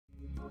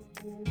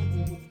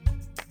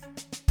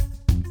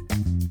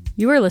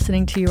You are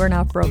listening to You Are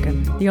Not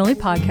Broken, the only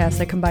podcast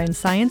that combines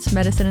science,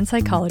 medicine, and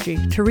psychology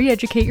to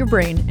re-educate your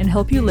brain and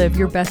help you live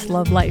your best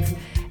love life.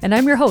 And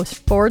I'm your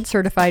host,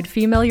 board-certified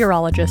female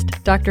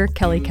urologist, Dr.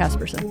 Kelly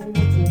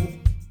Casperson.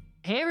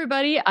 Hey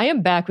everybody, I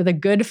am back with a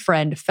good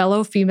friend,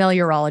 fellow female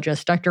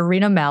urologist, Dr.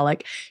 Rena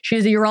Malik. She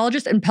is a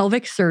urologist and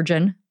pelvic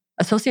surgeon,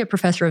 associate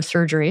professor of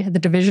surgery at the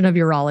Division of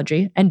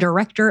Urology, and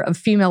director of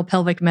female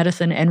pelvic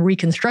medicine and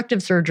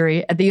reconstructive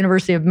surgery at the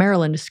University of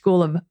Maryland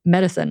School of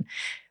Medicine.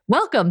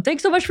 Welcome.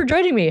 Thanks so much for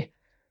joining me.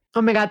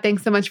 Oh my God,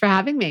 thanks so much for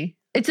having me.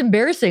 It's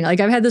embarrassing. I've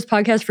had this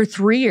podcast for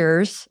 3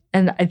 years,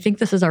 and I think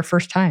this is our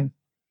first time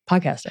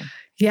podcasting.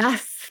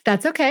 Yes,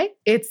 that's okay.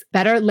 It's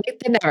better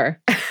late than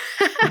never.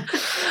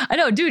 I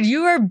know, dude,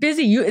 you are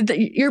busy.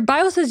 Your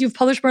bio says you've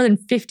published more than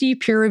 50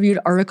 peer-reviewed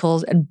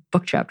articles and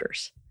book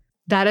chapters.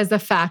 That is a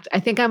fact. I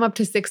think I'm up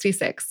to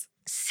 66.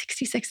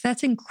 66,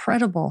 that's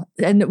incredible.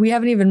 And we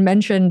haven't even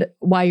mentioned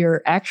why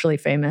you're actually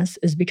famous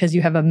is because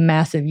you have a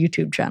massive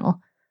YouTube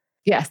channel.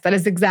 Yes, that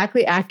is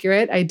exactly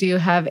accurate. I do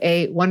have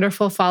a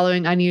wonderful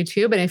following on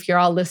YouTube. And if you're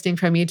all listening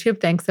from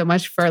YouTube, thanks so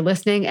much for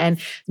listening. And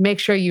make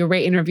sure you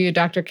rate and review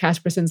Dr.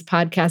 Casperson's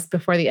podcast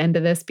before the end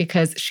of this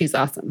because she's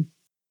awesome.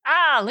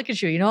 Look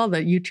at you. You know all the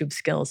YouTube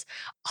skills.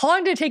 How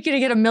long did it take you to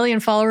get 1 million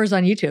followers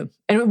on YouTube?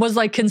 And it was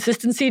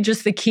consistency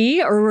just the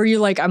key? Or were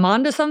you I'm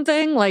on to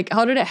something?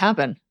 How did it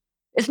happen?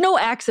 It's no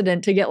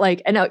accident to get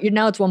and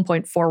now it's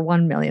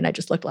 1.41 million. I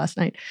just looked last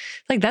night.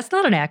 That's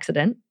not an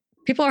accident.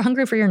 People are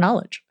hungry for your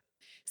knowledge.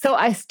 So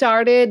I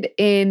started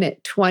in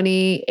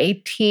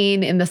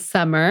 2018 in the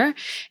summer,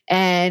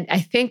 and I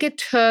think it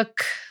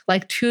took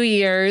 2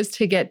 years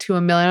to get to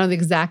 1 million. I don't know the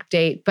exact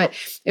date, but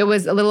it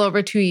was a little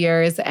over 2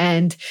 years.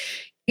 And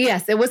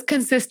yes, it was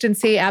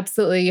consistency.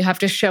 Absolutely. You have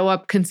to show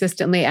up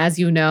consistently, as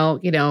you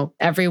know,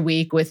 every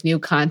week with new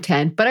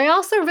content. But I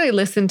also really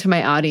listened to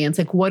my audience.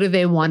 What do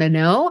they want to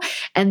know?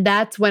 And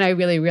that's when I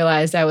really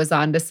realized I was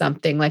onto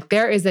something.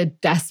 There is a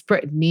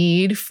desperate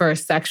need for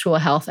sexual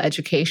health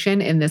education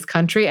in this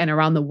country and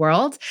around the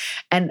world.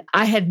 And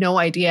I had no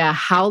idea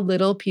how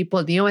little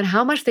people knew and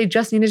how much they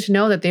just needed to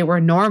know that they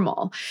were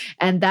normal.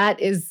 And that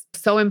is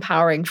so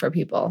empowering for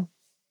people.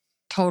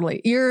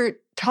 Totally.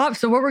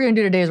 So what we're going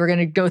to do today is we're going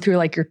to go through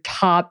your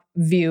top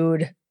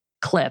viewed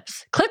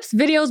clips,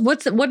 videos.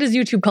 What does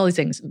YouTube call these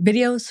things?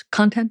 Videos,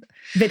 content?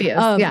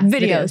 Videos. Yeah.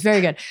 Videos. Very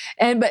good.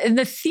 But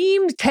the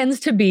theme tends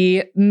to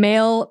be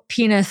male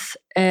penis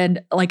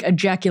and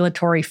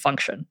ejaculatory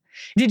function.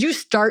 Did you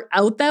start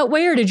out that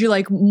way or did you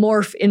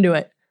morph into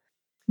it?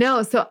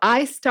 No, so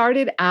I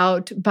started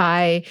out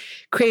by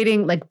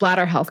creating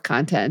bladder health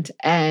content.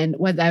 And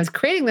when I was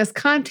creating this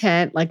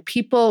content,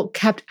 people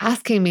kept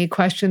asking me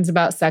questions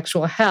about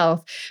sexual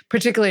health,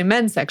 particularly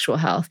men's sexual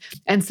health.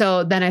 And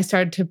so then I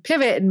started to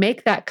pivot and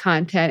make that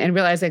content and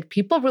realize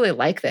people really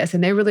like this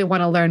and they really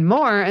want to learn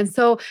more. And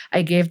so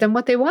I gave them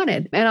what they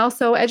wanted and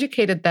also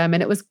educated them.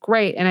 And it was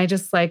great. And I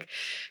just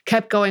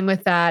kept going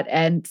with that.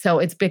 And so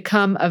it's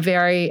become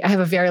I have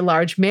a very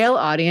large male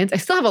audience. I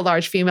still have a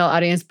large female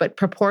audience, but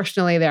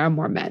proportionally there are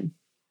more men.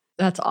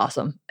 That's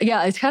awesome.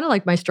 Yeah, it's kind of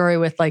like my story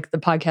with the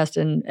podcast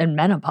and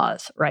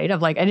menopause, right?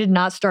 I did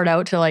not start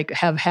out to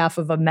have half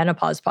of a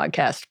menopause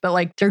podcast,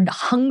 but they're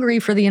hungry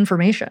for the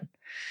information.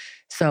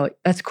 So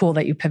that's cool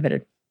that you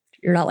pivoted.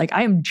 You're not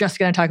I am just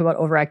going to talk about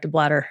overactive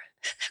bladder.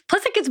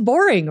 Plus it gets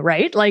boring,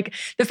 right?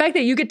 The fact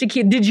that you get to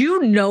keep, did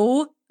you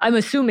know, I'm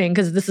assuming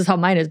because this is how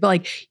mine is,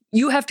 but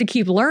you have to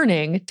keep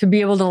learning to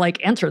be able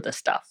to answer this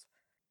stuff.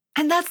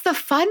 And that's the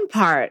fun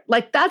part.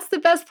 That's the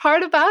best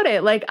part about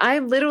it.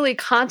 I'm literally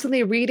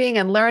constantly reading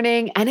and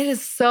learning, and it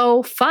is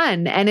so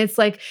fun. And it's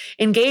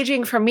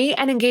engaging for me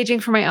and engaging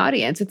for my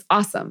audience. It's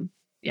awesome.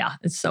 Yeah,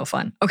 it's so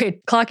fun.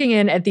 Okay, clocking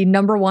in at the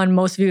number 1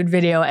 most viewed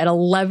video at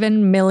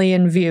 11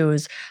 million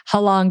views.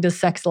 How long does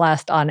sex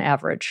last on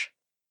average?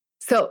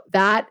 So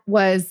that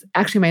was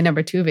actually my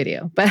number 2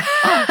 video. But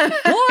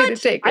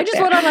what? I just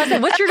went on last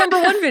night. What's your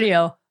number 1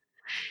 video?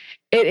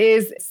 It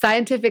is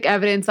scientific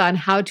evidence on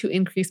how to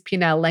increase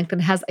penile length and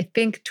has, I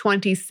think,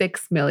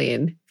 26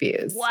 million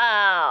views.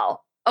 Wow.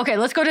 Okay,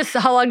 let's go to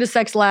how long does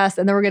sex last,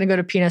 and then we're going to go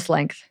to penis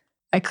length.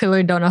 I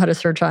clearly don't know how to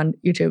search on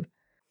YouTube.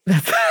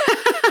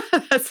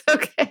 That's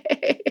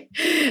okay.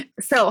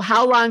 So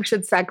how long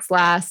should sex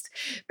last?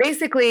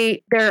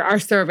 Basically, there are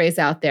surveys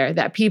out there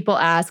that people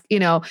ask,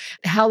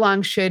 how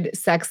long should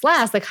sex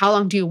last? How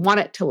long do you want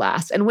it to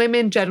last? And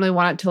women generally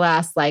want it to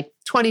last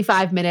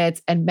 25 minutes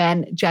and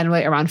men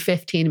generally around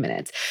 15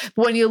 minutes.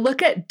 But when you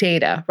look at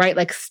data,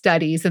 right,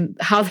 studies and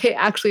how they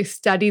actually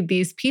studied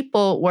these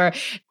people where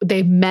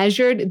they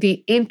measured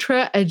the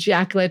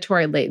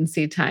intra-ejaculatory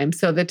latency time.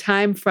 So the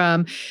time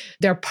from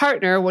their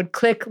partner would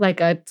click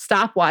a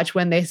stopwatch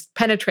when they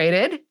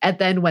penetrated and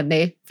then when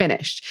they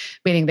finished,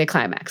 meaning they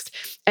climaxed.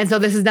 And so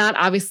this is not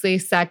obviously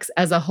sex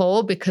as a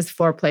whole because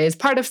foreplay is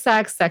part of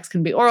sex. Sex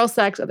can be oral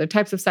sex, other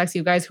types of sex.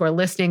 You guys who are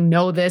listening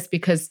know this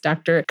because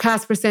Dr.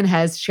 Casperson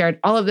has shared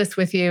all of this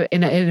with you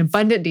in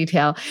abundant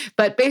detail.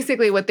 But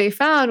basically what they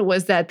found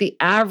was that the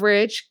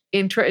average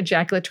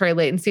intra-ejaculatory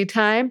latency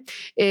time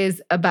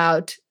is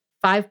about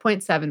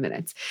 5.7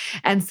 minutes.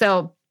 And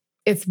so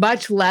it's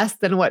much less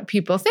than what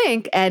people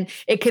think. And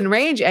it can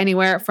range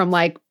anywhere from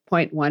like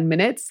 0.1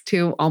 minutes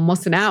to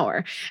almost an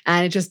hour.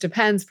 And it just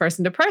depends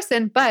person to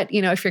person. But,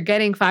 if you're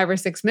getting 5 or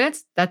 6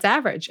 minutes, that's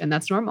average and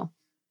that's normal.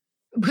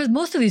 Because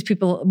most of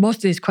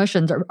these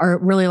questions are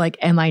really like,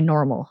 am I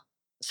normal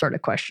sort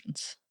of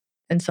questions.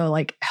 And so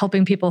like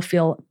helping people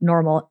feel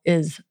normal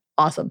is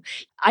awesome.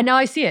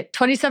 I see it.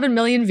 27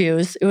 million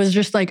views. It was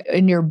just like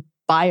in your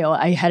bio,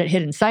 I had it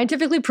hidden.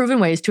 Scientifically proven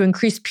ways to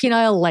increase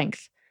penile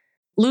length.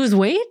 Lose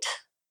weight?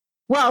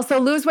 Well, so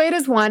lose weight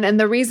is one. And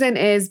the reason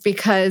is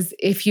because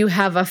if you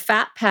have a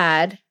fat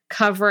pad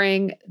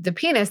covering the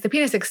penis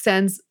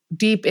extends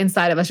deep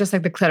inside of us, just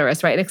like the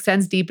clitoris, right? It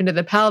extends deep into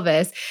the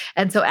pelvis.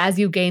 And so as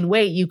you gain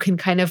weight, you can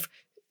kind of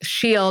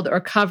shield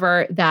or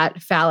cover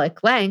that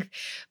phallic length.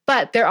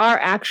 But there are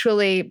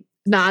actually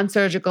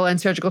non-surgical and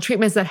surgical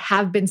treatments that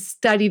have been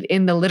studied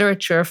in the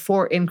literature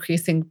for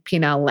increasing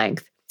penile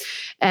length.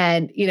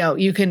 And,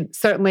 you can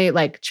certainly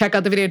like check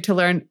out the video to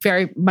learn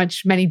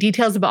many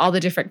details about all the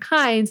different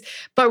kinds.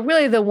 But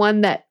really the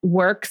one that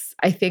works,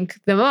 I think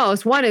the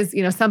most, one is,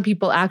 some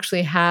people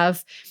actually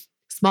have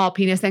small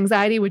penis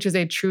anxiety, which is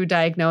a true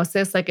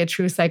diagnosis, like a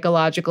true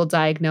psychological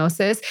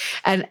diagnosis.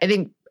 And I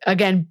think,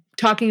 again,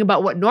 talking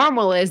about what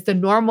normal is, the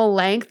normal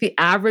length, the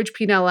average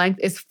penile length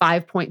is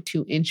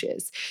 5.2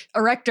 inches.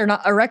 Erect or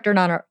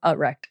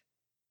non-erect?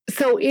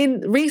 So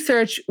in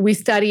research, we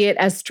study it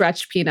as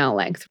stretched penile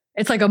length.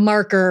 It's like a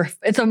marker.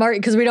 It's a marker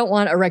because we don't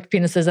want erect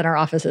penises in our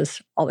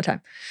offices all the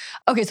time.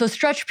 Okay, so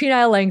stretched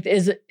penile length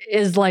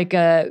is like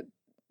a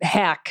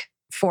hack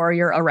for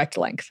your erect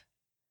length.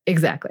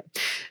 Exactly.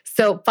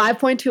 So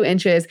 5.2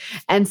 inches.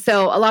 And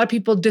so a lot of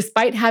people,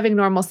 despite having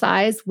normal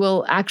size,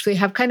 will actually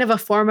have kind of a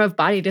form of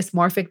body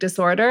dysmorphic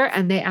disorder,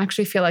 and they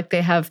actually feel like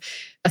they have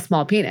a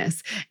small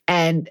penis.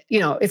 And,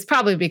 it's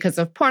probably because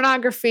of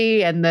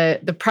pornography and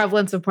the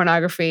prevalence of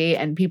pornography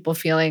and people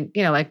feeling,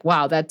 like,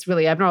 wow, that's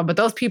really abnormal. But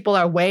those people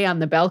are way on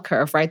the bell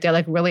curve, right? They're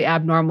like really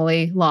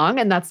abnormally long,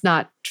 and that's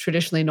not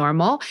traditionally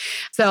normal.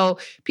 So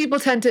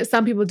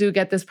some people do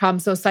get this problem.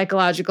 So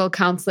psychological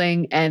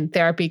counseling and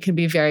therapy can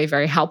be very,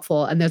 very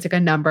helpful. And there's like a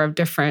number of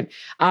different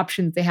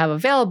options they have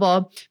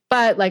available.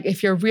 But like,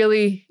 if you're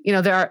really,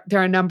 there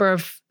are a number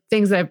of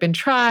things that have been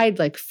tried,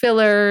 like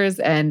fillers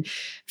and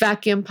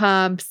vacuum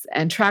pumps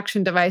and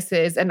traction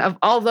devices. And of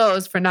all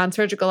those, for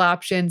non-surgical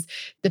options,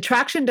 the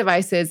traction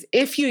devices,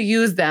 if you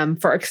use them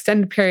for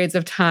extended periods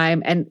of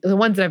time, and the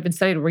ones that have been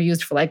studied were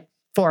used for like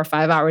 4 or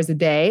 5 hours a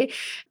day,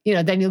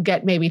 then you'll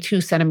get maybe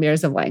 2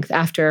 centimeters of length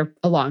after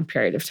a long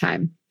period of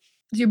time.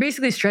 You're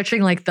basically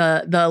stretching like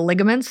the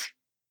ligaments.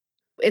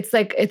 It's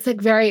like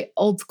very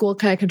old school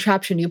kind of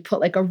contraption. You put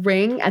like a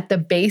ring at the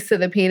base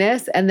of the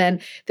penis, and then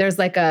there's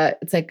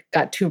it's like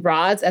got 2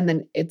 rods, and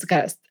then it's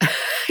got,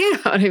 you know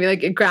what I mean?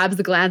 Like it grabs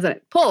the glands and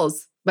it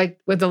pulls like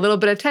with a little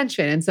bit of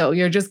tension. And so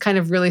you're just kind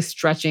of really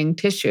stretching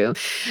tissue,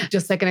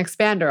 just like an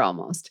expander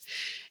almost.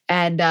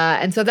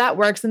 And so that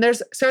works. And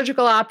there's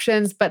surgical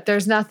options, but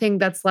there's nothing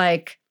that's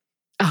like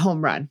a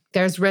home run.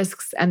 There's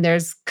risks and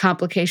there's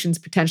complications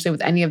potentially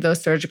with any of those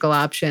surgical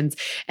options.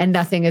 And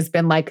nothing has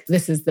been like,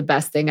 this is the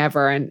best thing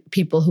ever. And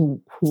people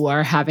who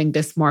are having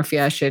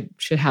dysmorphia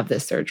should have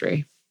this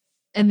surgery.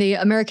 And the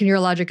American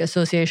Urologic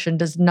Association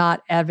does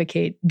not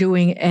advocate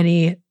doing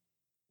any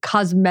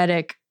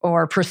cosmetic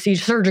or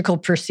surgical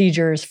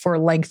procedures for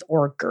length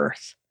or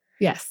girth.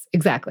 Yes,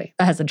 exactly.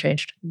 That hasn't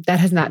changed. That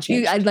has not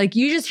changed.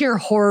 You just hear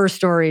horror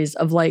stories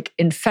of like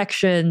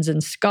infections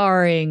and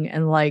scarring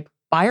and like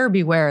buyer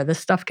beware. This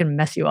stuff can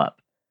mess you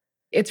up.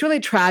 It's really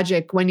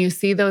tragic when you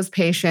see those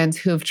patients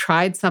who've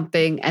tried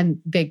something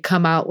and they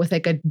come out with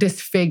like a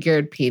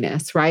disfigured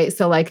penis, right?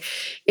 So like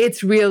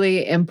it's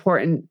really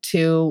important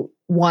to,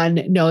 one,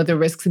 know the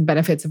risks and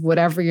benefits of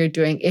whatever you're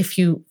doing if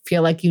you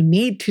feel like you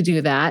need to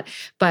do that.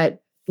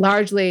 But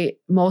largely,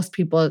 most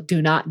people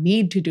do not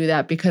need to do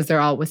that because they're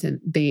all within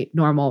the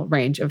normal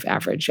range of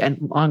average and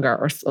longer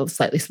or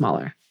slightly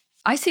smaller.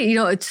 I see,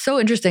 it's so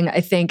interesting. I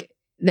think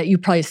that you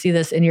probably see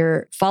this in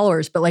your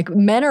followers, but like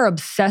men are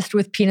obsessed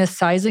with penis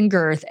size and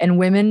girth and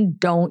women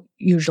don't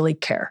usually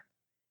care.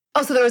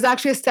 Oh, so there was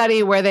actually a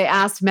study where they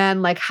asked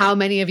men, like, how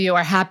many of you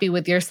are happy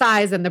with your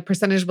size? And the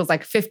percentage was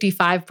like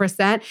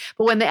 55%.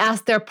 But when they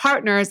asked their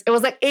partners, it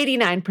was like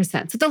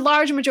 89%. So the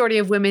large majority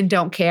of women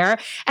don't care.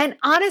 And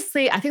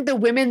honestly, I think the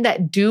women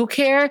that do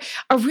care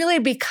are really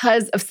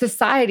because of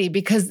society,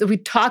 because we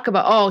talk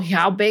about, oh,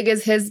 how big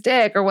is his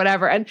dick or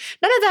whatever. And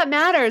none of that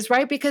matters,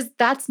 right? Because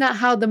that's not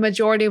how the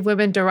majority of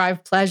women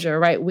derive pleasure,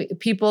 right?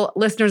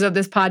 Listeners of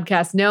this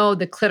podcast know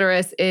the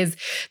clitoris is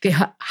the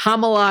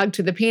homologue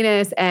to the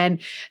penis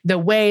and the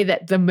way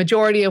that the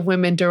majority of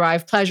women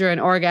derive pleasure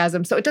and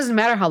orgasm. So it doesn't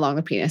matter how long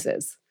the penis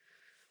is.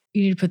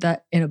 You need to put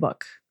that in a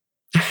book.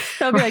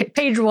 That'll be right. Like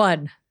page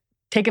 1.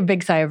 Take a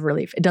big sigh of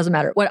relief. It doesn't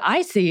matter. What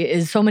I see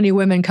is so many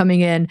women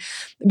coming in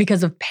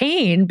because of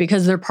pain,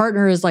 because their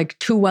partner is like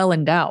too well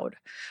endowed.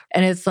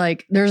 And it's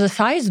like there's a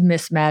size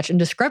mismatch and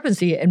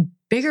discrepancy, and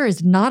bigger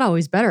is not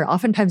always better.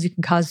 Oftentimes you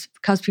can cause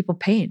people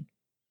pain.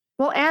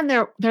 Well, and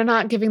they're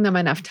not giving them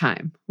enough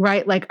time,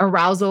 right? Like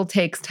arousal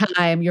takes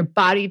time. Your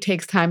body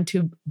takes time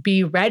to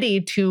be ready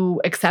to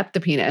accept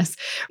the penis.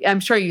 I'm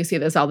sure you see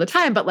this all the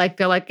time, but like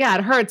they're like, yeah,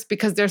 it hurts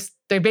because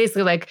they're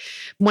basically like,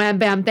 wham,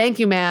 bam, thank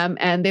you, ma'am,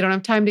 and they don't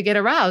have time to get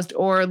aroused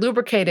or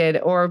lubricated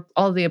or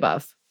all of the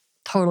above.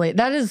 Totally.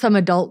 That is some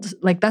adult,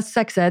 like that's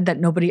sex ed that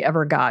nobody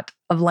ever got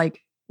of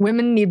like,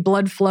 women need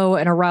blood flow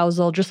and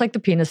arousal just like the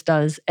penis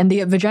does. And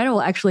the vagina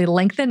will actually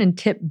lengthen and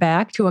tip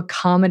back to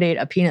accommodate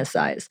a penis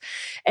size.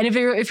 And if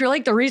you're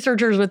like the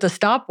researchers with the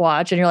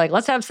stopwatch and you're like,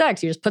 let's have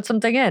sex, you just put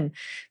something in.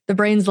 The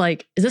brain's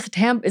like, is this a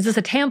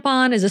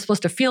tampon? Is this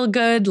supposed to feel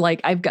good? Like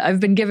I've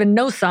been given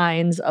no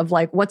signs of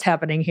like what's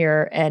happening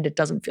here and it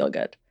doesn't feel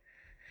good.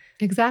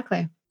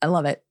 Exactly. I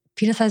love it.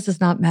 Penis size does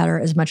not matter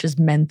as much as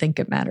men think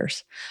it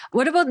matters.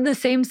 What about the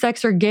same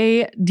sex or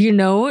gay? Do you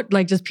know,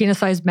 like, does penis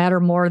size matter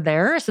more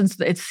there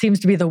since it seems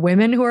to be the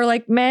women who are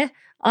like, meh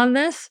on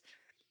this?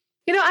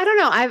 I don't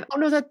know. I don't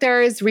know that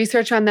there is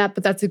research on that,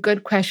 but that's a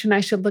good question.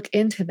 I should look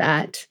into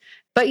that.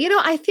 But,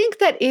 I think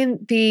that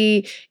in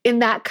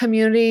that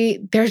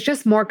community, there's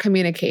just more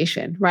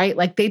communication, right?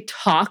 Like they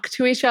talk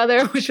to each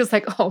other, which is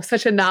like, oh,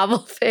 such a novel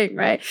thing,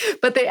 right?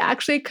 But they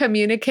actually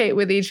communicate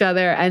with each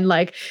other. And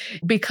like,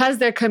 because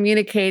they're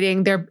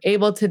communicating, they're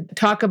able to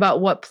talk about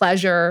what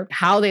pleasure,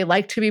 how they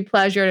like to be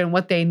pleasured and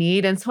what they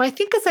need. And so I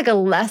think it's like a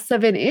less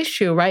of an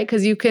issue, right?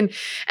 Because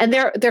and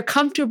they're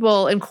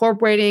comfortable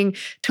incorporating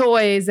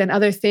toys and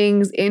other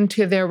things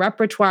into their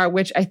repertoire,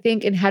 which I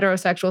think in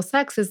heterosexual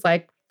sex is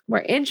like, we're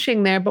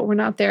inching there, but we're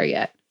not there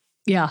yet.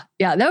 Yeah.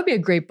 That would be a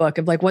great book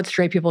of like what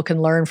straight people can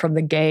learn from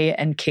the gay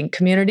and kink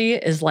community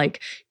is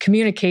like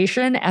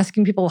communication,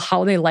 asking people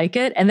how they like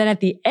it. And then at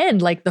the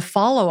end, like the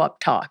follow-up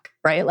talk,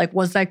 right? Like,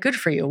 was that good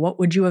for you? What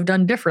would you have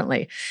done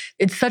differently?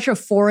 It's such a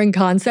foreign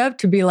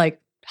concept to be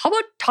like, how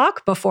about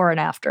talk before and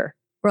after?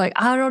 We're like,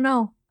 I don't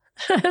know.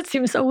 That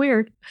seems so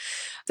weird.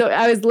 So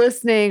I was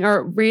listening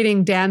or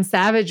reading Dan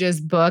Savage's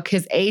book,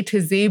 his A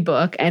to Z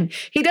book, and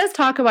he does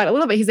talk about it a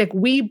little bit. He's like,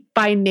 we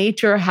by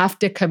nature have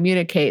to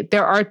communicate.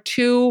 There are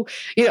two,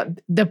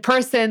 the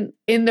person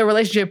in the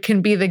relationship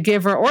can be the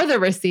giver or the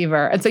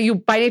receiver. And so you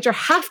by nature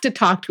have to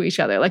talk to each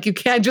other. Like you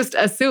can't just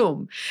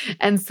assume.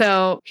 And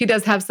so he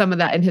does have some of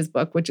that in his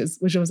book, which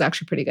was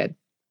actually pretty good.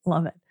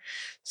 Love it.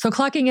 So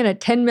clocking in at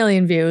 10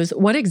 million views,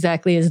 what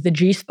exactly is the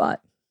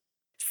G-spot?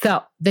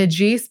 So the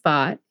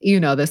G-spot, you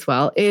know this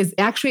well, is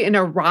actually an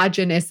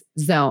erogenous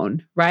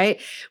zone,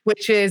 right?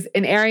 Which is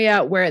an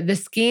area where the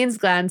Skene's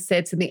gland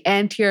sits in the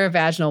anterior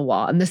vaginal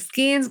wall. And the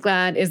Skene's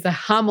gland is the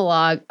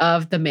homologue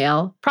of the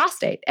male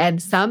prostate.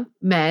 And some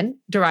men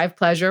derive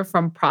pleasure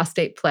from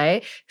prostate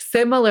play.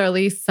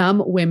 Similarly,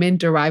 some women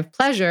derive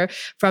pleasure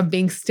from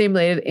being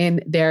stimulated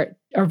in their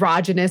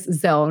erogenous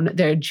zone,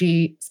 their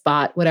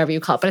G-spot, whatever you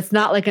call it. But it's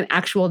not like an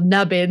actual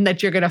nubbin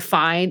that you're going to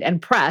find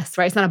and press,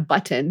 right? It's not a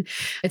button.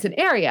 It's an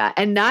area.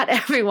 And not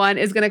everyone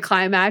is going to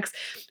climax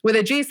with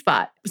a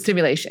G-spot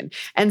stimulation.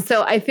 And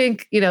so I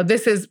think,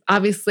 this is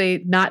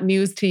obviously not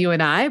news to you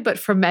and I, but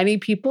for many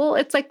people,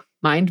 it's like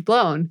mind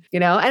blown,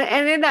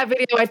 And in that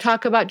video, I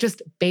talk about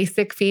just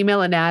basic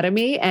female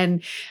anatomy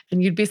and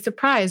you'd be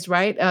surprised,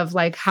 right? Of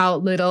like how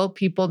little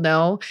people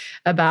know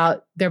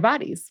about their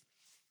bodies.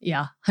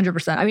 Yeah,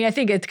 100%. I mean, I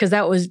think it's because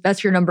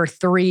that's your number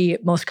 3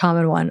 most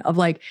common one of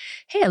like,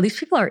 hey, at least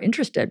people are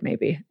interested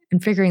maybe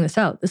in figuring this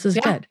out. This is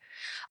good.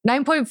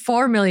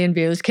 9.4 million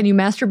views. Can you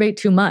masturbate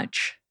too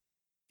much?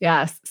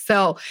 Yes.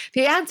 So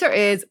the answer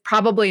is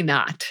probably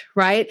not,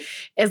 right?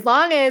 As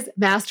long as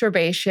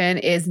masturbation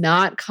is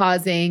not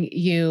causing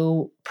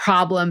you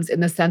problems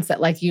in the sense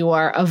that like you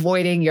are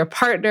avoiding your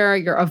partner,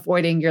 you're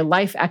avoiding your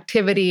life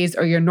activities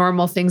or your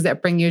normal things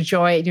that bring you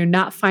joy, and you're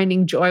not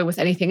finding joy with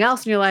anything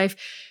else in your life,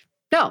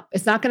 no,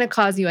 it's not going to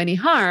cause you any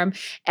harm.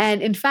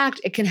 And in fact,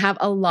 it can have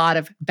a lot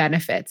of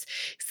benefits.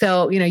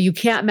 So, you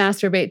can't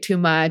masturbate too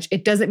much.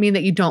 It doesn't mean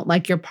that you don't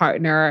like your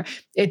partner.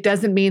 It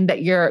doesn't mean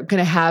that you're going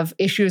to have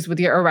issues with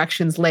your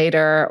erections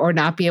later or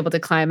not be able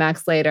to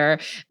climax later.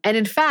 And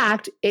in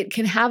fact, it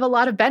can have a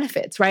lot of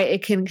benefits, right?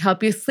 It can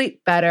help you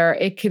sleep better.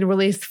 It can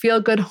release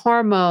feel-good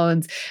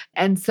hormones.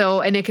 And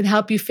it can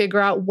help you figure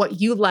out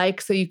what you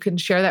like so you can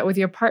share that with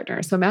your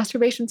partner. So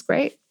masturbation's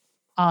great.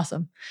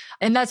 Awesome.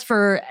 And that's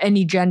for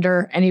any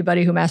gender,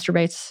 anybody who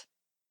masturbates,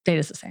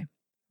 data's the same.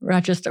 We're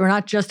not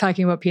just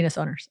talking about penis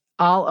owners.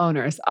 All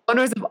owners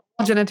of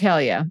all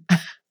genitalia.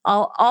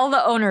 All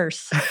the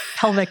owners,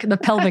 the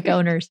pelvic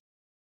owners.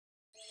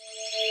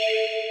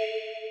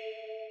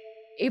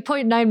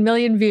 8.9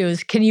 million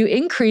views. Can you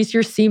increase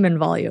your semen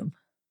volume?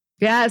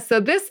 Yeah, so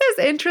this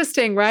is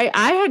interesting, right?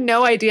 I had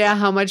no idea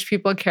how much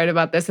people cared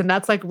about this. And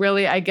that's like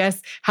really, I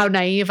guess, how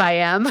naive I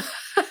am.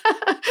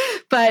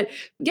 But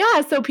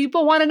yeah, so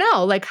people want to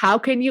know, like, how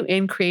can you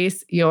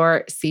increase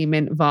your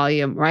semen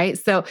volume, right?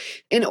 So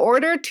in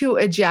order to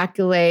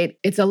ejaculate,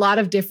 it's a lot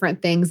of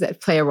different things that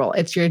play a role.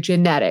 It's your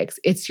genetics,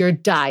 it's your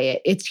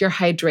diet, it's your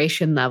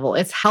hydration level,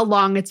 it's how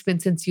long it's been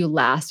since you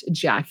last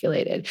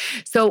ejaculated.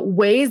 So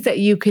ways that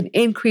you can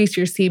increase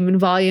your semen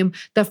volume,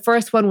 the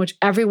first one, which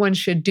everyone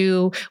should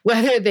do,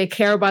 whether they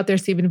care about their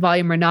semen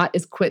volume or not,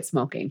 is quit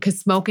smoking, because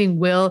smoking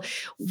will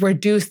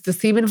reduce the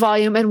semen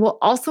volume and will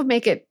also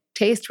make it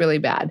taste really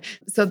bad.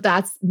 So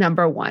that's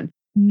number one.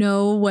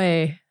 No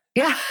way.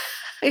 Yeah.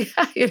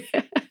 Yeah.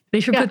 They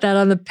should put that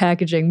on the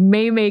packaging.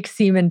 May make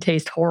semen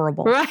taste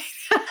horrible. Right.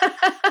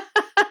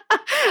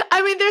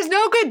 I mean, there's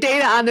no good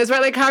data on this,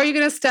 right? Like, how are you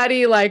going to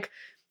study like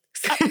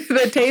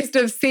the taste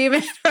of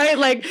semen, right?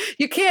 Like,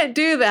 you can't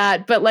do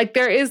that. But like,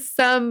 there is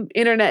some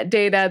internet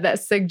data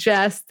that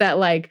suggests that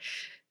like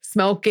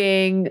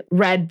smoking,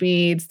 red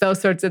meats, those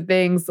sorts of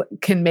things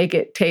can make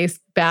it taste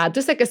bad.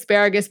 Just like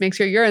asparagus makes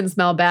your urine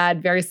smell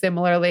bad. Very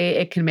similarly,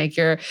 it can make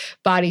your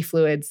body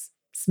fluids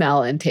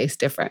smell and taste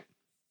different.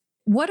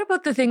 What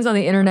about the things on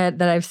the internet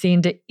that I've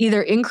seen to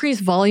either increase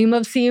volume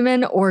of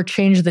semen or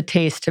change the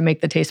taste to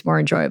make the taste more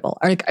enjoyable?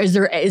 Is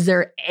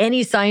there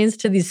any science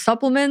to these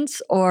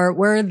supplements, or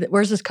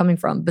where's this coming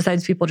from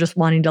besides people just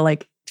wanting to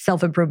like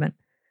self-improvement?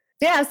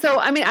 Yeah. So,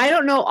 I mean, I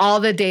don't know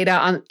all the data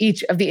on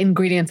each of the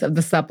ingredients of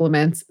the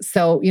supplements.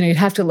 So, you'd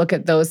have to look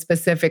at those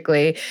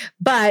specifically.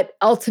 But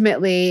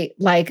ultimately,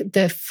 like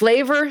the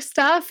flavor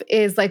stuff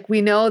is like,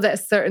 we know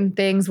that certain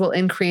things will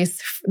increase.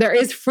 There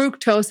is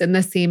fructose in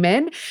the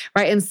semen,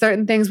 right? And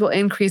certain things will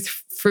increase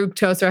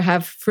fructose or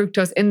have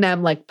fructose in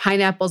them, like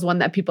pineapple is one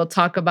that people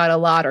talk about a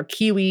lot, or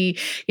kiwi,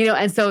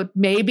 and so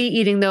maybe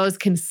eating those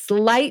can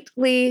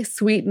slightly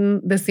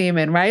sweeten the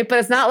semen, right? But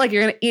it's not like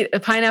you're going to eat a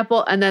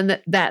pineapple and then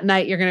that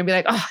night you're going to be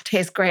like, oh, it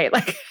tastes great.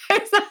 Like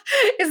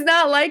it's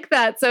not like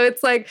that. So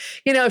it's like,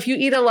 if you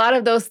eat a lot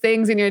of those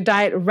things in your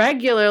diet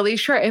regularly,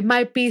 sure, it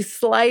might be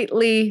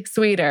slightly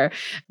sweeter,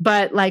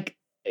 but like,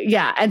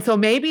 yeah. And so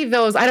maybe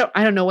those, I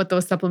don't know what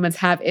those supplements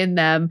have in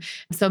them.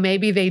 So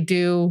maybe they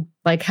do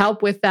like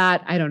help with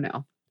that. I don't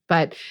know.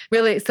 But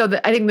really, so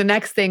I think the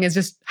next thing is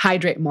just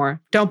hydrate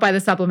more. Don't buy the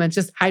supplements,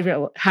 just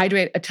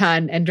hydrate a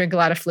ton and drink a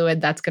lot of fluid.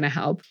 That's going to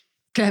help.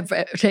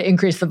 To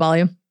increase the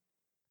volume.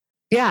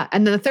 Yeah.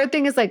 And then the third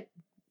thing is like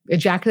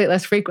ejaculate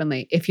less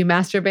frequently. If you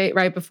masturbate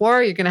right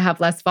before, you're going to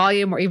have less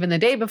volume, or even the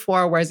day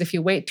before. Whereas if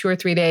you wait 2 or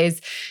 3 days,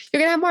 you're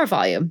going to have more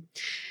volume.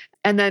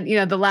 And then,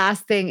 the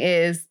last thing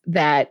is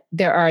that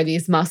there are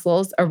these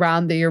muscles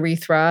around the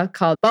urethra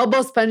called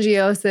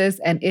bulbospongiosus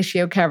and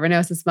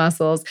ischiocavernosus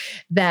muscles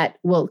that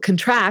will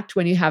contract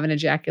when you have an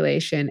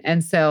ejaculation.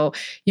 And so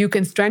you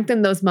can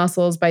strengthen those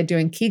muscles by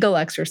doing Kegel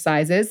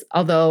exercises,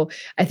 although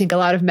I think a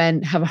lot of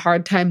men have a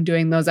hard time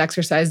doing those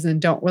exercises and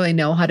don't really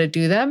know how to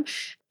do them.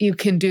 You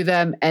can do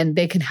them and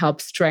they can help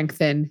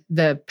strengthen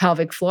the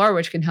pelvic floor,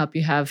 which can help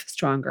you have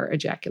stronger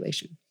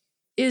ejaculation.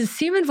 Is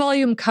semen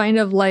volume kind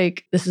of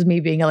like, this is me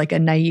being like a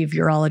naive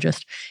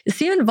urologist, is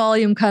semen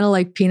volume kind of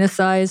like penis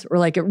size, or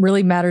like it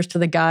really matters to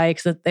the guy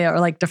because they are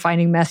like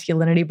defining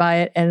masculinity by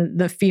it, and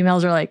the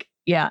females are like,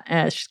 yeah,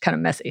 it's just kind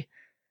of messy.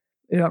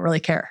 We don't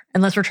really care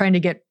unless we're trying to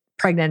get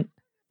pregnant.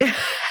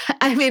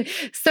 I mean,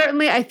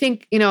 certainly I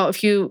think,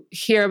 if you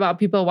hear about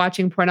people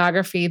watching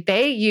pornography,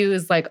 they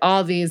use like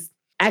all these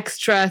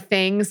extra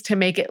things to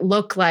make it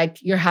look like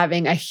you're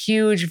having a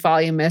huge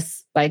voluminous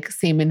like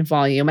semen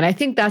volume. And I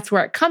think that's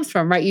where it comes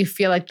from, right? You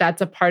feel like that's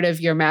a part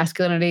of your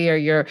masculinity or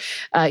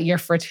your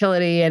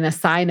fertility and a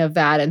sign of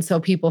that. And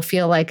so people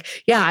feel like,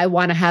 yeah, I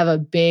want to have a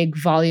big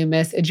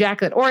voluminous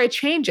ejaculate, or it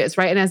changes,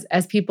 right? And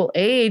as people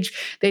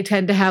age, they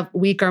tend to have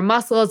weaker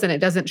muscles and it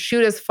doesn't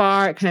shoot as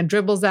far. It kind of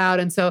dribbles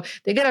out. And so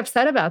they get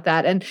upset about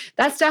that. And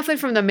that's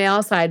definitely from the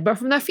male side. But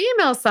from the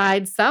female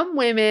side, some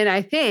women,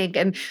 I think,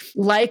 and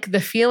like the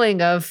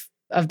feeling of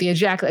the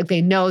ejaculate, like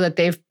they know that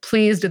they've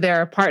pleased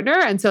their partner.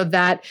 And so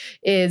that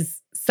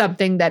is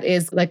something that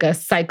is like a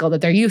cycle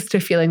that they're used to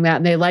feeling that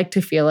and they like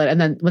to feel it.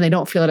 And then when they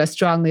don't feel it as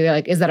strongly, they're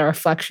like, is that a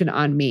reflection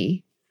on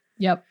me?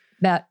 Yep.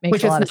 That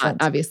makes a lot of sense.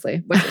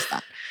 Obviously. Which is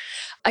not.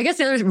 I guess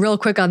the other real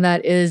quick on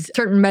that is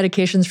certain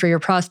medications for your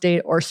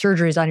prostate or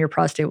surgeries on your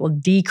prostate will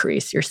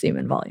decrease your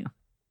semen volume.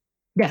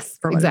 Yes,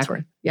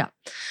 exactly. Yeah.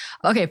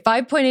 Okay.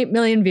 5.8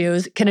 million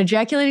views. Can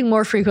ejaculating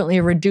more frequently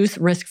reduce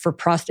risk for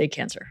prostate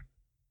cancer?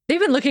 They've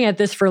been looking at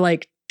this for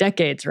like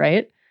decades,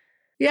 right?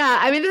 Yeah.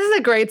 I mean, this is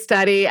a great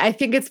study. I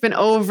think it's been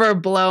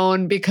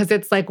overblown because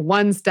it's like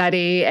one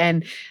study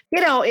and,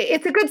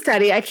 it's a good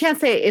study. I can't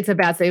say it's a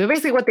bad study, but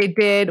basically what they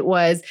did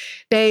was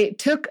they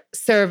took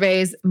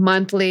surveys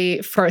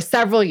monthly for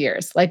several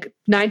years, like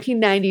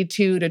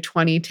 1992 to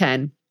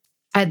 2010.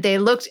 And they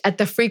looked at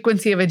the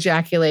frequency of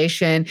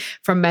ejaculation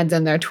from men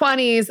in their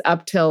 20s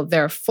up till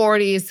their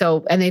 40s.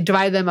 So, and they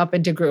divided them up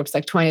into groups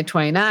like 20 to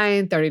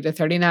 29, 30 to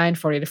 39,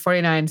 40 to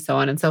 49, so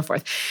on and so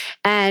forth.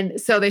 And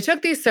so they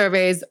took these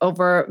surveys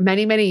over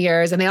many, many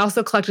years. And they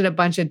also collected a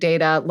bunch of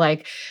data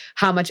like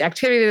how much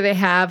activity did they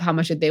have? How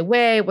much did they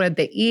weigh? What did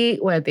they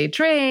eat? What did they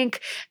drink?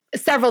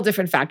 several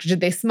different factors.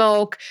 Did they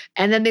smoke?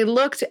 And then they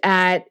looked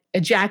at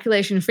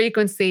ejaculation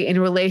frequency in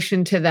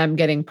relation to them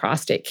getting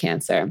prostate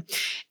cancer.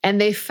 And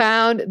they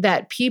found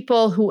that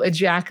people who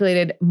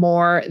ejaculated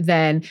more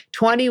than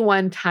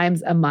 21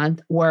 times a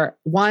month were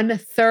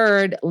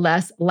 1/3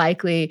 less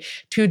likely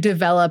to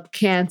develop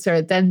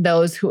cancer than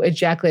those who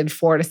ejaculated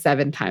 4 to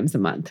 7 times a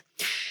month.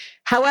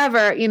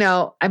 However,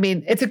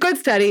 it's a good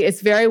study.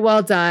 It's very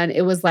well done.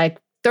 It was like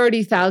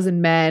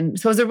 30,000 men.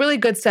 So it was a really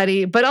good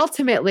study. But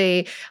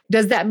ultimately,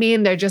 does that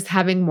mean they're just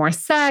having more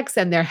sex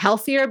and they're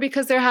healthier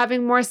because they're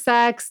having more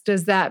sex?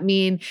 Does that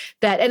mean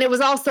that, and it was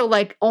also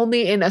like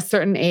only in a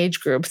certain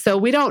age group. So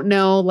we don't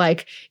know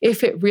like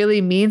if it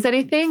really means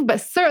anything, but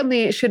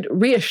certainly it should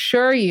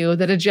reassure you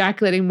that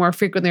ejaculating more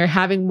frequently or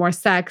having more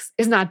sex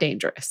is not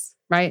dangerous,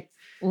 right?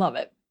 Love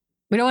it.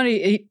 We don't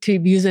want to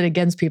use it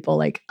against people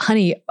like,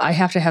 honey, I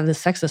have to have this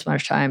sex this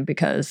much time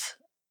because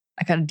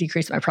I got to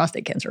decrease my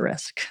prostate cancer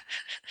risk.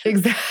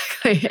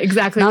 Exactly.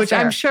 Which fair.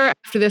 I'm sure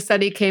after this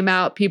study came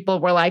out, people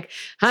were like,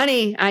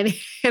 honey, I need...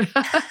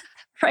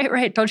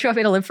 Right. Don't you want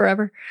me to live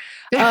forever?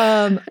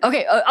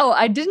 Okay.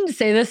 I didn't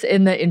say this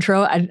in the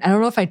intro. I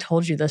don't know if I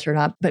told you this or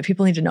not, but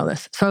people need to know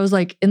this. So I was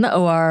like in the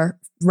OR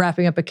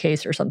wrapping up a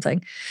case or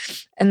something.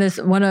 And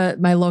one of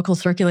my local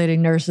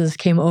circulating nurses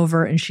came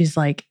over and she's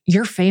like,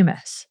 you're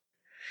famous.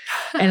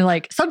 And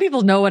like, some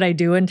people know what I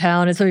do in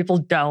town and some people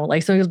don't.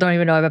 Like some people don't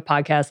even know I have a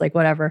podcast, like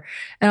whatever.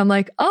 And I'm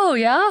like, oh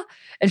yeah?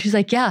 And she's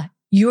like, yeah,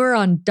 you're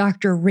on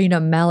Dr.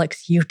 Rena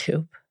Malik's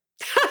YouTube.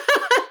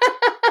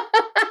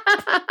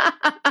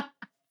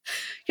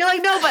 You're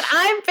like, no, but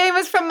I'm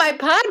famous from my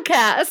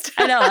podcast.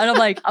 I know. And I'm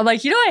like,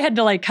 I had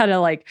to like kind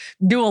of like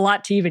do a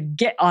lot to even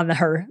get on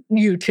her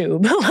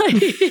YouTube.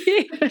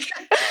 Which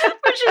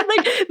is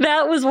like,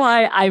 that was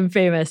why I'm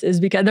famous, is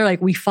because they're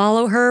like, we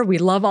follow her, we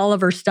love all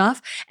of her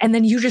stuff. And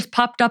then you just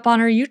popped up on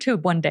her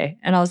YouTube one day.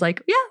 And I was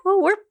like, yeah,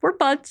 well, we're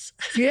buds.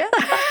 Yeah.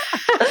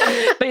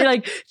 But you're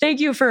like, thank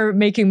you for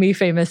making me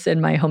famous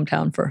in my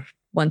hometown for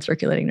one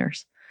circulating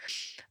nurse.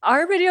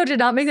 Our video did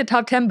not make the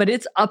top 10, but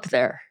it's up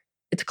there.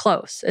 It's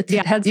close.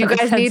 You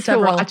guys need to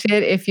watch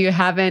it if you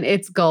haven't.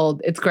 It's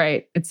gold. It's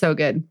great. It's so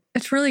good.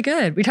 It's really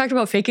good. We talked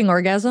about faking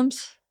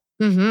orgasms.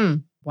 Mm-hmm.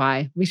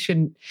 Why? We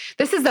shouldn't.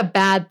 This is a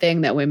bad thing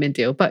that women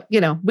do, but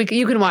you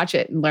can watch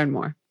it and learn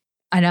more.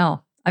 I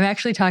know. I'm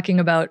actually talking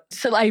about,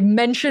 so I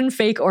mentioned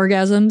fake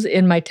orgasms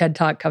in my TED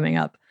Talk coming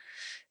up.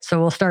 So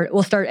we'll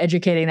start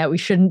educating that we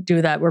shouldn't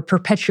do that. We're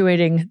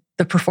perpetuating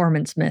the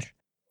performance myth.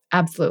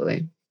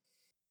 Absolutely.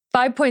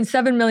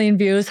 5.7 million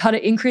views, how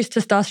to increase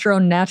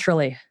testosterone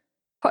naturally.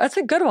 Oh, that's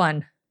a good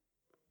one.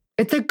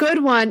 It's a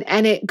good one.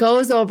 And it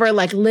goes over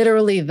like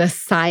literally the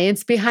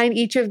science behind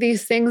each of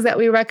these things that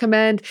we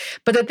recommend.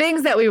 But the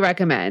things that we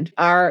recommend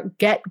are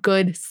get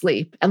good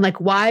sleep. And like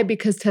why?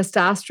 Because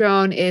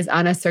testosterone is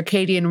on a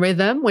circadian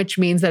rhythm, which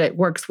means that it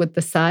works with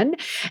the sun.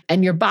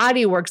 And your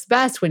body works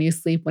best when you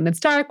sleep when it's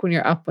dark, when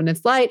you're up when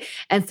it's light.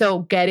 And so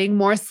getting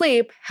more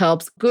sleep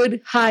helps.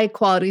 Good, high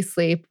quality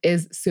sleep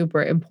is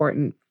super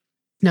important.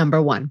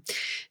 Number 1.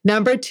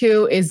 Number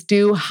 2 is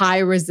do high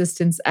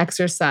resistance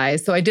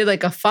exercise. So I did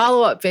like a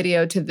follow-up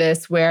video to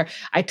this where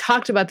I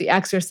talked about the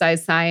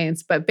exercise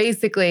science, but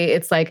basically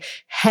it's like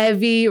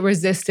heavy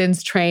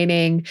resistance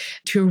training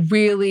to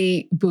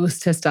really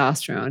boost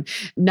testosterone,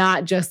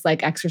 not just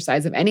like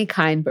exercise of any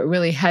kind, but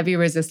really heavy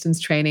resistance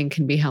training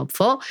can be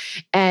helpful.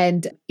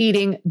 And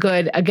eating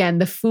good. Again,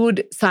 the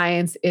food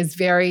science is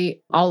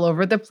very all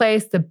over the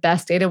place. The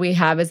best data we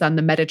have is on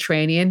the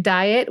Mediterranean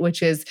diet,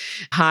 which is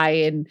high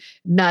in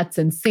nuts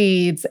and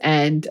seeds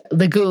and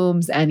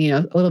legumes and,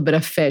 a little bit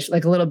of fish,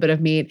 like a little bit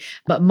of meat,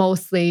 but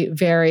mostly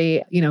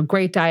very,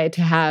 great diet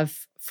to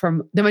have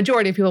from the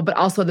majority of people, but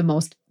also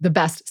the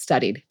best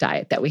studied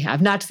diet that we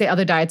have. Not to say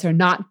other diets are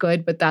not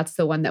good, but that's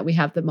the one that we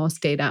have the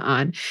most data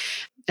on.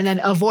 And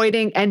then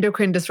avoiding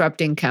endocrine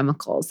disrupting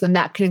chemicals. And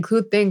that can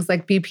include things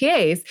like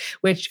BPAs,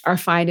 which are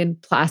found in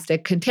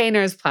plastic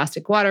containers,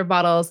 plastic water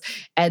bottles,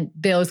 and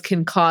those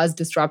can cause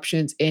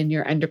disruptions in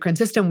your endocrine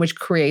system, which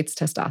creates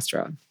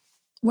testosterone.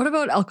 What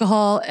about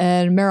alcohol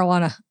and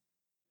marijuana?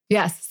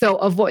 Yes. So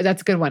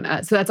that's a good one.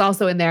 So that's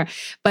also in there.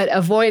 But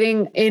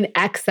avoiding in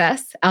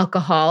excess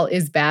alcohol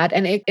is bad.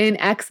 And in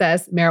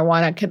excess,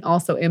 marijuana can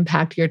also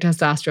impact your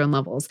testosterone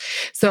levels.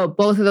 So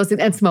both of those things,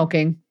 and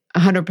smoking,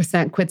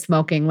 100% quit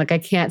smoking. Like I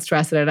can't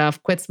stress it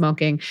enough, quit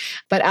smoking.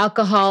 But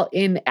alcohol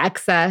in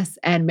excess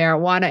and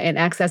marijuana in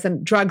excess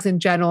and drugs in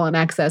general in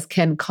excess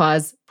can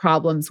cause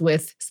problems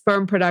with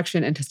sperm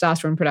production and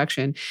testosterone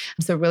production.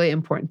 So really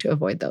important to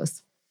avoid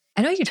those.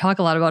 I know you talk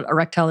a lot about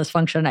erectile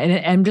dysfunction,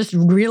 and I'm just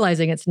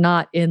realizing it's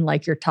not in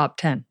like your top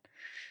 10.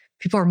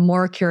 People are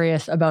more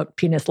curious about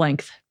penis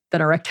length than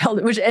erectile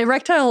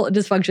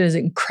dysfunction is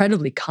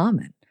incredibly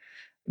common,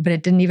 but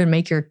it didn't even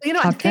make your top 10.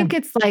 I think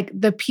it's like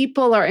the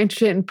people are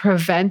interested in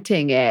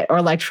preventing it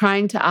or like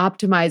trying to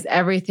optimize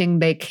everything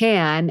they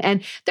can.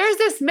 And there's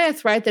this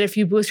myth, right, that if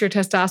you boost your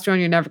testosterone,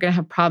 you're never going to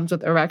have problems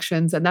with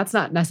erections. And that's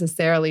not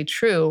necessarily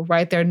true,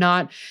 right? They're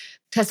not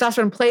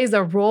testosterone plays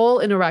a role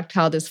in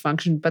erectile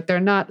dysfunction, but they're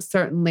not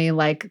certainly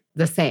like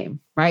the same,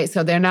 right?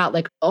 So they're not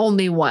like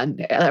only one.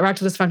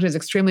 Erectile dysfunction is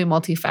extremely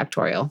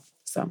multifactorial.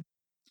 So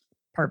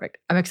perfect.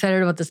 I'm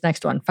excited about this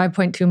next one.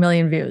 5.2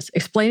 million views.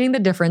 Explaining the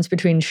difference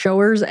between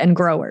showers and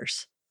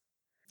growers.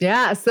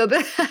 Yeah. So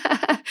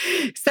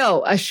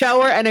so a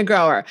shower and a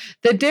grower.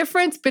 The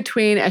difference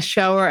between a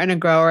shower and a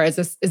grower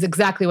is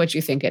exactly what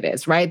you think it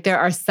is, right? There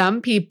are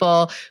some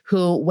people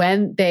who,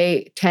 when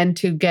they tend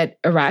to get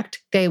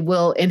erect, they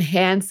will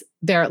enhance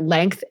their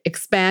length,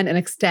 expand and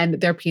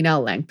extend their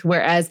penile length.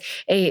 Whereas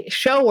a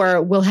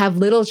shower will have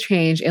little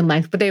change in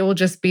length, but they will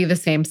just be the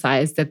same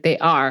size that they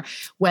are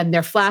when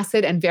they're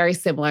flaccid and very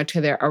similar to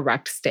their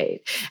erect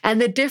state.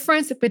 And the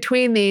difference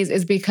between these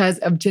is because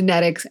of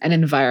genetics and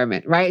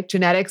environment, right?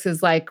 Genetics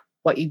is like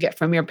what you get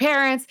from your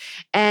parents,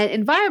 and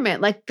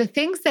environment, like the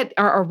things that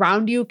are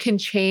around you can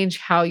change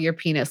how your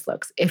penis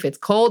looks. If it's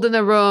cold in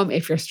the room,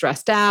 if you're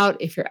stressed out,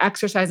 if you're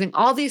exercising,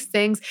 all these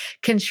things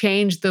can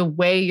change the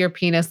way your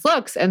penis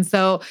looks. And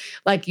so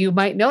like you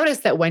might notice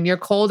that when you're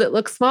cold, it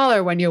looks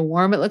smaller. When you're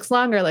warm, it looks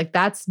longer. Like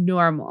that's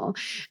normal.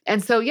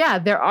 And so, yeah,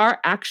 there are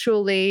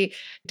actually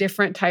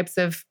different types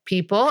of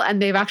people.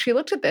 And they've actually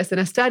looked at this in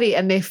a study,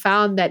 and they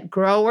found that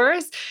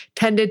growers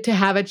tended to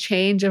have a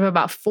change of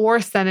about 4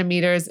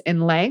 centimeters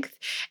in length,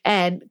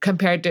 and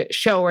compared to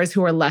showers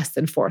who are less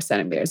than 4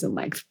 centimeters in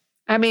length.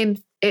 I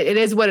mean, it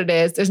is what it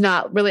is. There's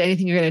not really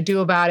anything you're going to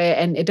do about it.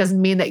 And it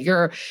doesn't mean that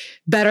you're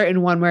better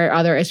in one way or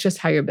other. It's just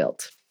how you're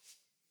built.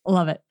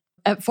 Love it.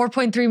 At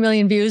 4.3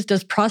 million views,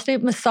 does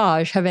prostate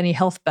massage have any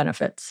health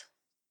benefits?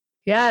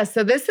 Yeah,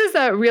 so this is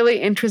a really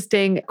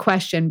interesting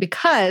question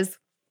because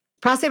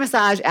prostate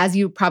massage, as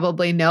you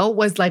probably know,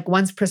 was like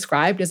once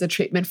prescribed as a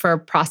treatment for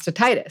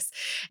prostatitis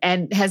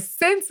and has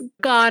since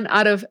gone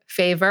out of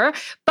favor.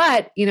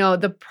 But,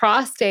 the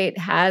prostate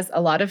has a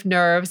lot of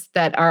nerves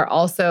that are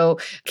also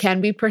can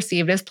be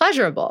perceived as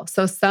pleasurable.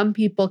 So some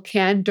people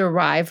can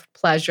derive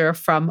pleasure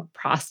from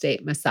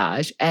prostate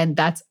massage, and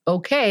that's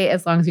okay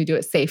as long as you do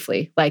it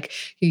safely. Like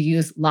you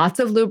use lots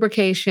of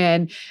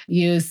lubrication,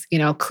 use,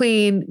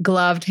 clean,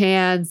 gloved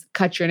hands,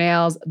 cut your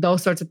nails.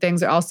 Those sorts of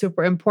things are all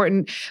super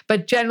important.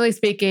 But generally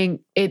speaking,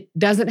 it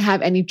doesn't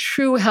have any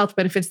true health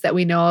benefits that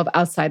we know of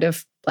outside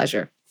of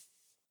pleasure.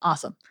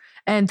 Awesome.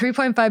 And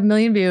 3.5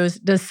 million views.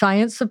 Does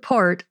science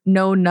support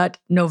No Nut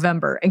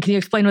November? And can you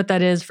explain what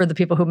that is for the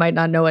people who might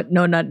not know what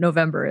No Nut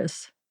November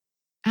is?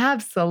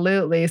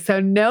 Absolutely.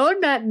 So No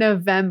Nut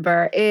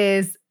November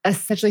is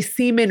essentially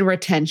semen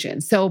retention.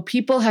 So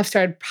people have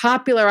started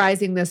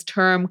popularizing this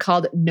term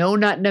called No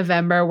Nut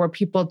November, where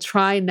people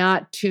try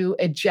not to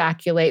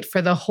ejaculate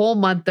for the whole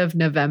month of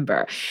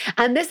November.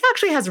 And this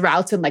actually has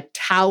roots in like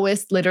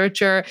Taoist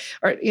literature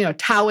or,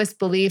 Taoist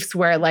beliefs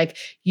where like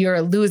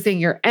you're losing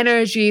your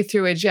energy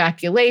through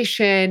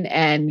ejaculation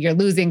and you're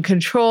losing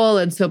control.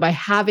 And so by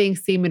having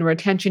semen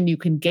retention, you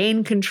can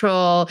gain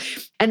control.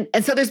 And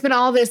so there's been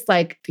all this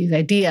like these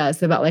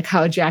ideas about like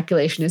how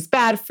ejaculation is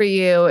bad for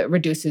you. It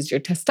reduces your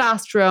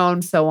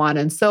testosterone, so on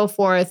and so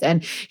forth.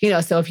 And,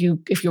 so if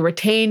you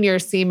retain your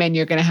semen,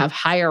 you're going to have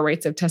higher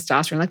rates of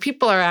testosterone. Like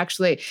people are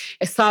actually,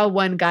 I saw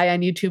one guy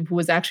on YouTube who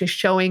was actually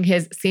showing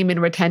his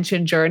semen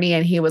retention journey,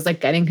 and he was like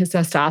getting his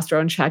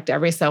testosterone checked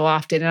every so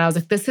often. And I was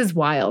like, this is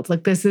wild.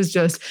 Like, this is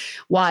just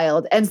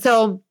wild. And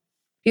so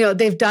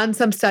they've done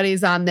some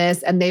studies on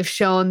this, and they've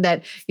shown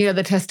that, the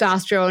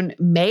testosterone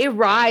may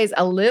rise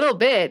a little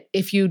bit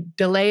if you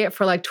delay it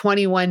for like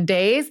 21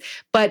 days,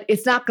 but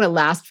it's not going to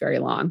last very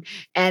long.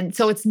 And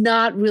so it's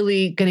not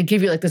really going to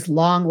give you like this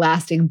long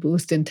lasting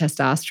boost in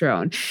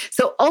testosterone.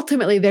 So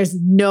ultimately, there's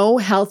no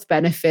health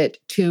benefit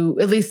to,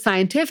 at least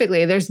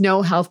scientifically, there's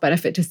no health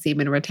benefit to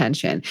semen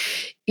retention.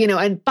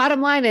 And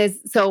bottom line is,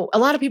 so a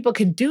lot of people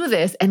can do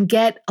this and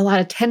get a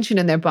lot of tension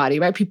in their body,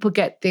 right? People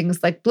get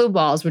things like blue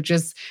balls, which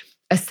is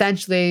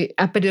essentially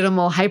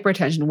epididymal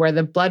hypertension, where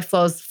the blood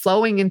flow is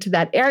flowing into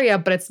that area,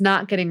 but it's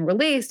not getting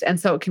released.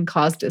 And so it can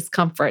cause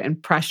discomfort and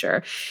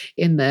pressure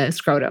in the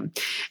scrotum.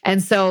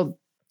 And so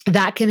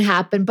that can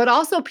happen, but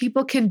also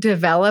people can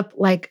develop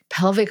like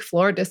pelvic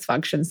floor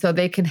dysfunction. So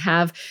they can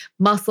have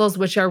muscles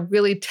which are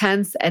really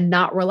tense and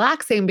not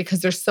relaxing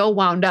because they're so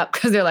wound up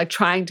because they're like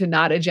trying to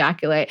not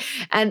ejaculate.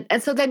 And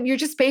so then you're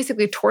just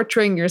basically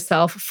torturing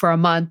yourself for a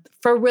month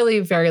for really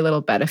very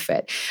little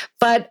benefit.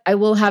 But I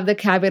will have the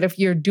caveat, if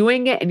you're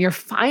doing it and you're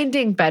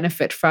finding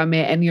benefit from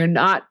it and you're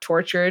not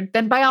tortured,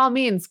 then by all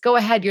means, go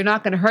ahead. You're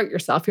not going to hurt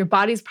yourself. Your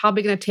body's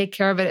probably going to take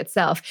care of it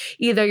itself.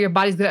 Either your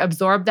body's going to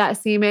absorb that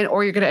semen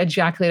or you're going to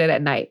ejaculate it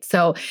at night.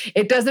 So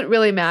it doesn't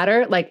really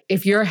matter. Like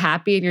if you're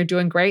happy and you're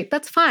doing great,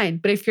 that's fine.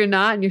 But if you're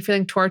not and you're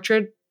feeling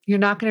tortured, you're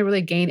not going to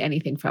really gain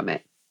anything from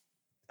it.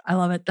 I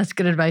love it. That's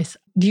good advice.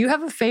 Do you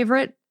have a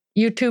favorite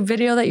YouTube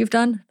video that you've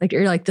done? Like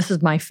you're like, this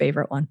is my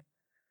favorite one.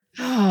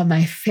 Oh,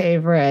 my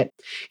favorite.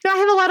 I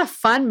have a lot of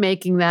fun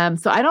making them.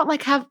 So I don't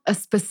like have a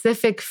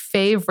specific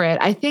favorite.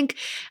 I think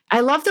I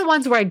love the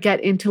ones where I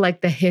get into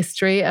like the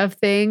history of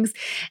things.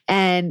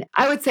 And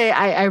I would say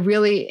I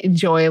really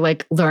enjoy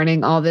like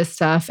learning all this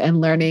stuff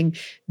and learning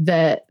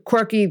the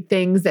quirky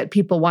things that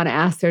people want to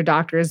ask their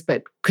doctors,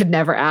 but could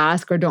never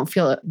ask or don't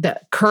feel the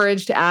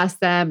courage to ask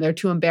them. They're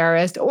too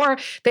embarrassed, or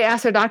they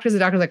ask their doctors, the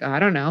doctor's like, oh, I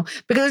don't know,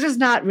 because it's just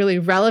not really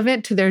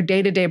relevant to their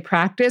day-to-day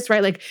practice,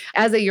 right? Like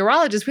as a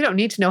urologist, we don't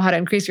need to know how to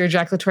increase your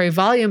ejaculatory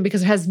volume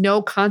because it has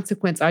no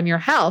consequence on your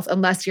health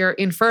unless you're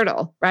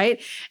infertile,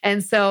 right?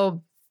 And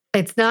so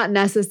it's not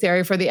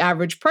necessary for the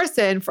average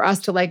person for us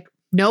to like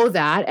know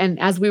that. And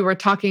as we were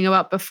talking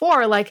about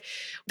before, like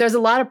there's a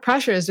lot of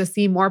pressures to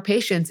see more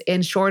patients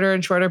in shorter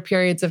and shorter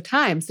periods of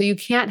time. So you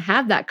can't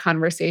have that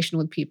conversation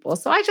with people.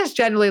 So I just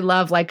generally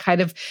love like kind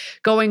of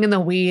going in the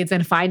weeds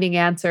and finding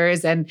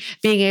answers and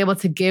being able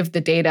to give the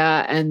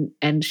data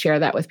and share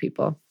that with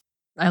people.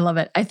 I love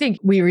it. I think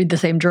we read the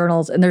same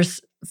journals, and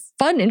there's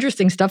fun,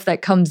 interesting stuff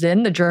that comes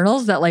in the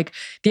journals that like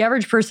the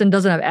average person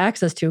doesn't have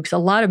access to, because a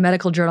lot of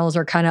medical journals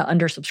are kind of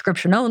under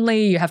subscription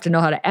only. You have to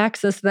know how to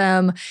access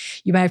them.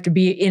 You might have to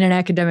be in an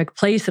academic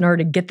place in order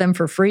to get them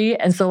for free.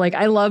 And so like,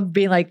 I love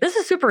being like, this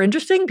is super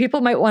interesting.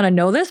 People might want to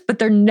know this, but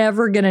they're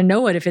never going to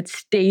know it if it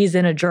stays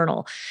in a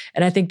journal.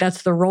 And I think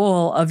that's the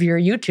role of your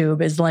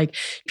YouTube, is like,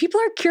 people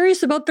are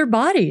curious about their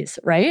bodies,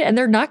 right? And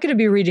they're not going to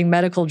be reading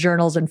medical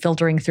journals and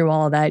filtering through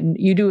all of that. And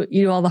you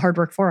do all the hard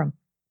work for them.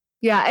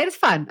 Yeah, it's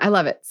fun. I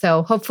love it.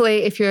 So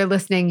hopefully if you're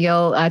listening,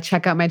 you'll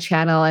check out my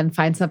channel and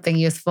find something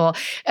useful.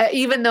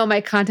 Even though my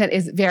content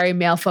is very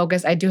male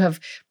focused, I do have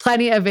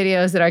plenty of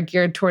videos that are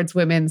geared towards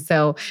women.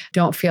 So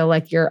don't feel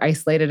like you're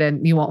isolated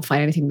and you won't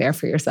find anything there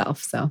for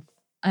yourself. So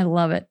I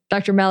love it.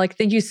 Dr. Malik,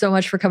 thank you so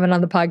much for coming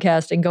on the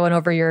podcast and going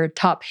over your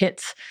top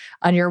hits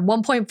on your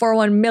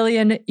 1.41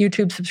 million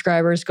YouTube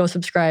subscribers. Go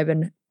subscribe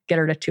and get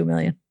her to 2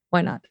 million.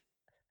 Why not?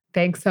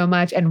 Thanks so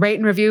much. And rate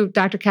and review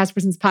Dr.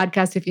 Casperson's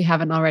podcast if you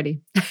haven't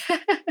already.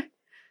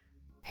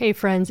 Hey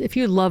friends, if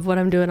you love what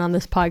I'm doing on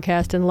this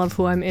podcast and love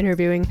who I'm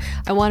interviewing,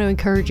 I want to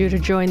encourage you to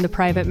join the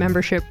private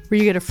membership where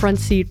you get a front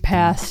seat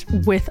pass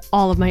with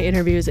all of my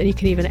interviews, and you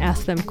can even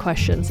ask them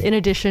questions. In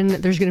addition,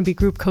 there's going to be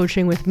group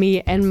coaching with me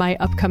and my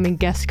upcoming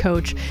guest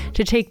coach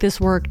to take this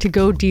work to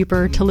go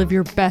deeper, to live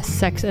your best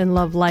sex and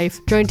love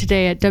life. Join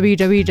today at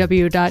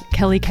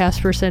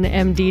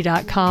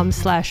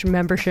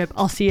www.kellycaspersonmd.com/membership.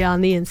 I'll see you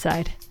on the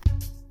inside.